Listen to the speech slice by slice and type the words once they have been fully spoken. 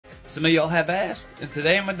Some of y'all have asked, and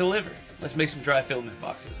today I'm going to deliver. Let's make some dry filament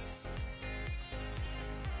boxes.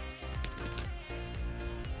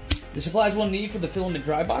 The supplies we'll need for the filament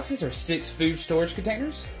dry boxes are 6 food storage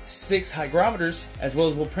containers, 6 hygrometers, as well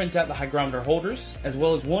as we'll print out the hygrometer holders, as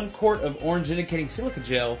well as 1 quart of orange indicating silica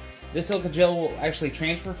gel. This silica gel will actually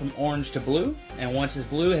transfer from orange to blue, and once this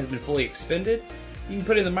blue has been fully expended, you can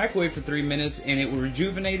put it in the microwave for 3 minutes and it will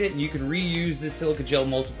rejuvenate it, and you can reuse this silica gel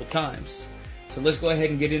multiple times. So let's go ahead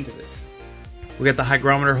and get into this. We got the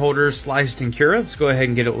hygrometer holder sliced and cured. Let's go ahead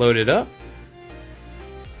and get it loaded up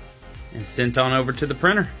and sent on over to the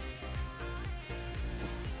printer.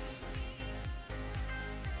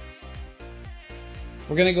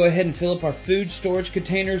 We're going to go ahead and fill up our food storage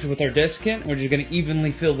containers with our desiccant. We're just going to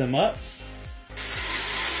evenly fill them up.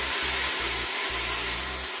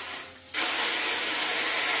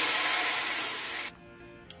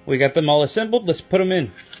 We got them all assembled. Let's put them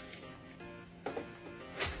in.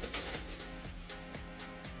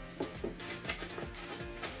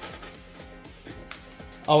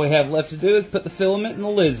 All we have left to do is put the filament and the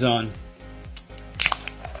lids on.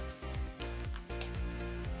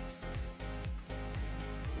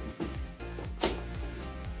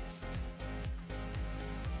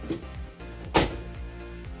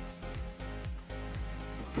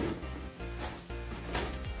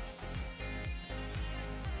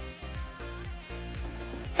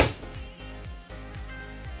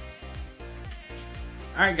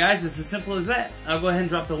 Alright guys, it's as simple as that. I'll go ahead and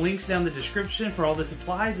drop the links down in the description for all the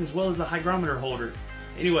supplies as well as the hygrometer holder.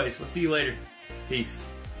 Anyways, we'll see you later. Peace.